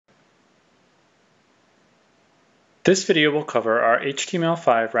This video will cover our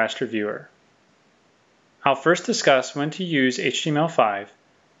HTML5 raster viewer. I'll first discuss when to use HTML5,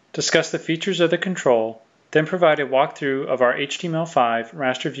 discuss the features of the control, then provide a walkthrough of our HTML5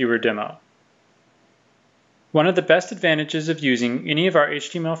 raster viewer demo. One of the best advantages of using any of our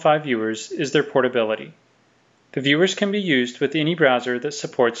HTML5 viewers is their portability. The viewers can be used with any browser that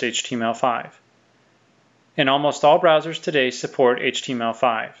supports HTML5. And almost all browsers today support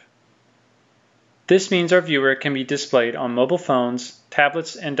HTML5. This means our viewer can be displayed on mobile phones,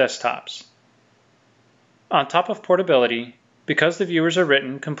 tablets, and desktops. On top of portability, because the viewers are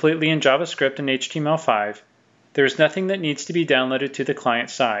written completely in JavaScript and HTML5, there is nothing that needs to be downloaded to the client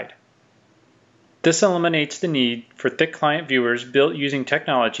side. This eliminates the need for thick client viewers built using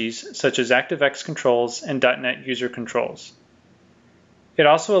technologies such as ActiveX controls and .NET user controls. It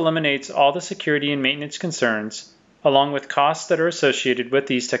also eliminates all the security and maintenance concerns, along with costs that are associated with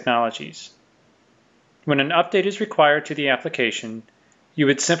these technologies. When an update is required to the application, you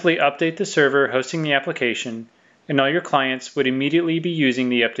would simply update the server hosting the application, and all your clients would immediately be using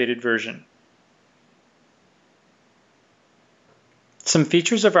the updated version. Some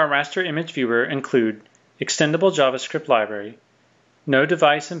features of our raster image viewer include extendable JavaScript library, no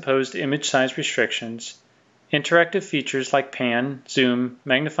device-imposed image size restrictions, interactive features like pan, zoom,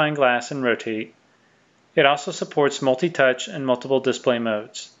 magnifying glass, and rotate. It also supports multi-touch and multiple display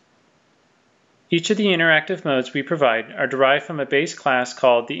modes. Each of the interactive modes we provide are derived from a base class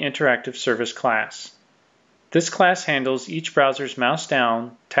called the Interactive Service class. This class handles each browser's mouse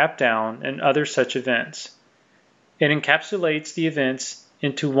down, tap down, and other such events. It encapsulates the events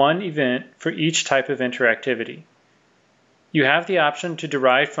into one event for each type of interactivity. You have the option to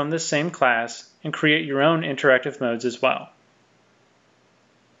derive from this same class and create your own interactive modes as well.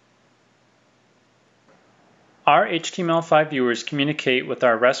 Our HTML5 viewers communicate with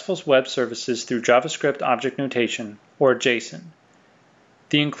our RESTful web services through JavaScript Object Notation, or JSON.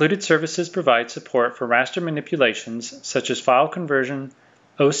 The included services provide support for raster manipulations such as file conversion,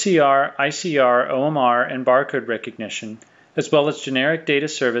 OCR, ICR, OMR, and barcode recognition, as well as generic data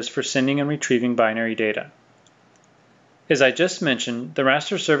service for sending and retrieving binary data. As I just mentioned, the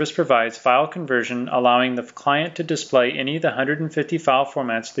raster service provides file conversion, allowing the client to display any of the 150 file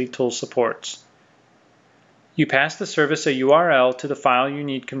formats LEADTOOLS supports. You pass the service a URL to the file you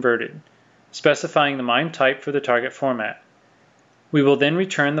need converted, specifying the MIME type for the target format. We will then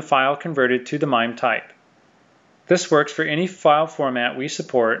return the file converted to the MIME type. This works for any file format we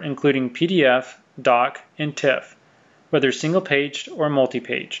support, including PDF, doc, and TIFF, whether single-paged or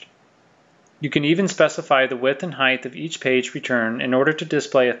multi-paged. You can even specify the width and height of each page returned in order to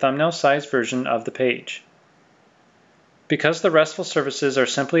display a thumbnail-sized version of the page. Because the RESTful services are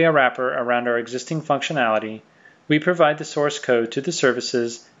simply a wrapper around our existing functionality, we provide the source code to the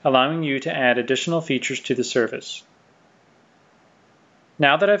services, allowing you to add additional features to the service.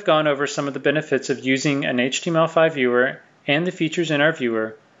 Now that I've gone over some of the benefits of using an HTML5 viewer and the features in our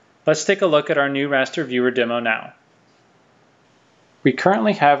viewer, let's take a look at our new raster viewer demo now. We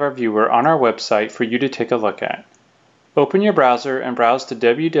currently have our viewer on our website for you to take a look at. Open your browser and browse to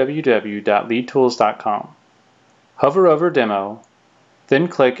www.leadtools.com. Hover over Demo, then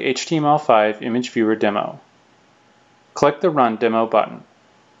click HTML5 Image Viewer Demo. Click the Run Demo button.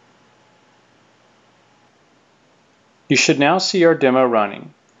 You should now see our demo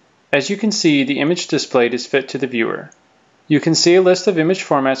running. As you can see, the image displayed is fit to the viewer. You can see a list of image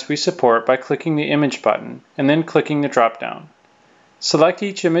formats we support by clicking the Image button and then clicking the drop-down. Select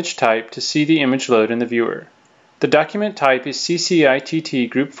each image type to see the image load in the viewer. The document type is CCITT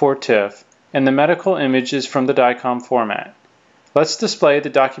Group 4 TIFF, and the medical image is from the DICOM format. Let's display the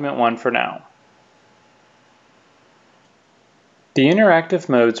document one for now. The interactive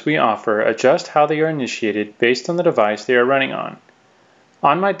modes we offer adjust how they are initiated based on the device they are running on.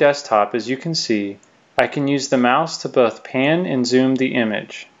 On my desktop, as you can see, I can use the mouse to both pan and zoom the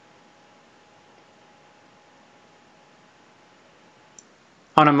image.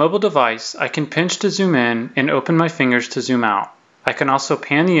 On a mobile device, I can pinch to zoom in and open my fingers to zoom out. I can also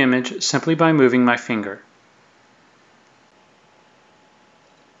pan the image simply by moving my finger.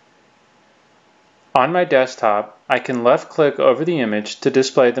 On my desktop, I can left-click over the image to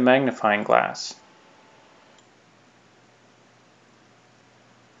display the magnifying glass.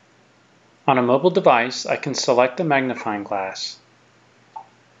 On a mobile device, I can select the magnifying glass.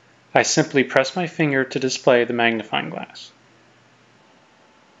 I simply press my finger to display the magnifying glass.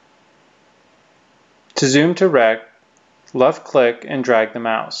 To zoom to rect, left-click and drag the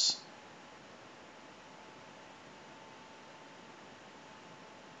mouse.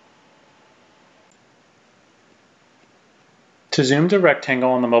 To zoom the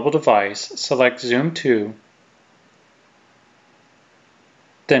rectangle on the mobile device, select Zoom to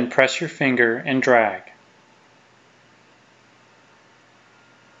Then press your finger and drag.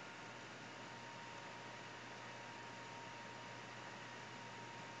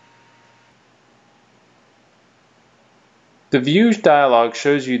 The View dialog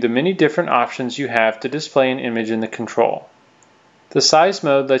shows you the many different options you have to display an image in the control. The Size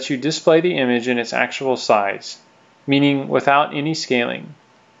mode lets you display the image in its actual size, meaning without any scaling.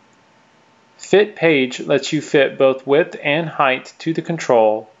 Fit Page lets you fit both width and height to the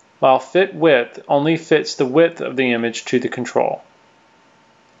control, while Fit Width only fits the width of the image to the control.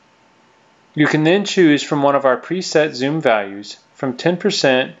 You can then choose from one of our preset zoom values, from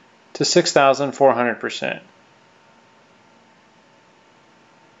 10% to 6,400%.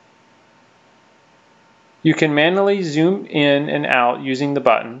 You can manually zoom in and out using the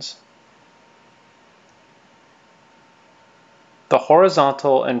buttons. The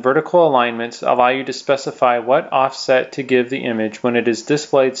horizontal and vertical alignments allow you to specify what offset to give the image when it is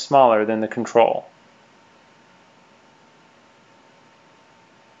displayed smaller than the control.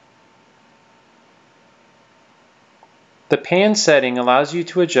 The pan setting allows you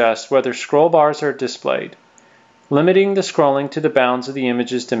to adjust whether scroll bars are displayed, limiting the scrolling to the bounds of the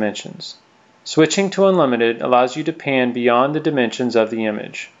image's dimensions. Switching to unlimited allows you to pan beyond the dimensions of the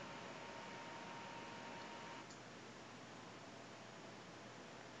image.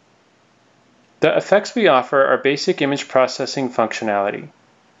 The effects we offer are basic image processing functionality.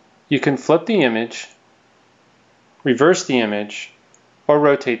 You can flip the image, reverse the image, or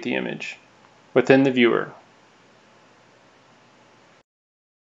rotate the image within the viewer.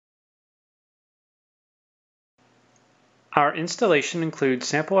 Our installation includes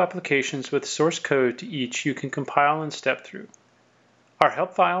sample applications with source code to each you can compile and step through. Our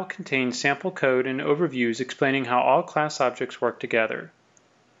help file contains sample code and overviews explaining how all class objects work together.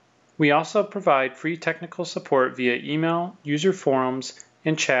 We also provide free technical support via email, user forums,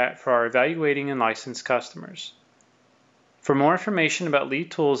 and chat for our evaluating and licensed customers. For more information about Lead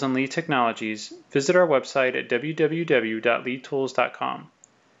Tools and Lead Technologies, visit our website at www.leadtools.com.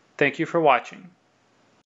 Thank you for watching.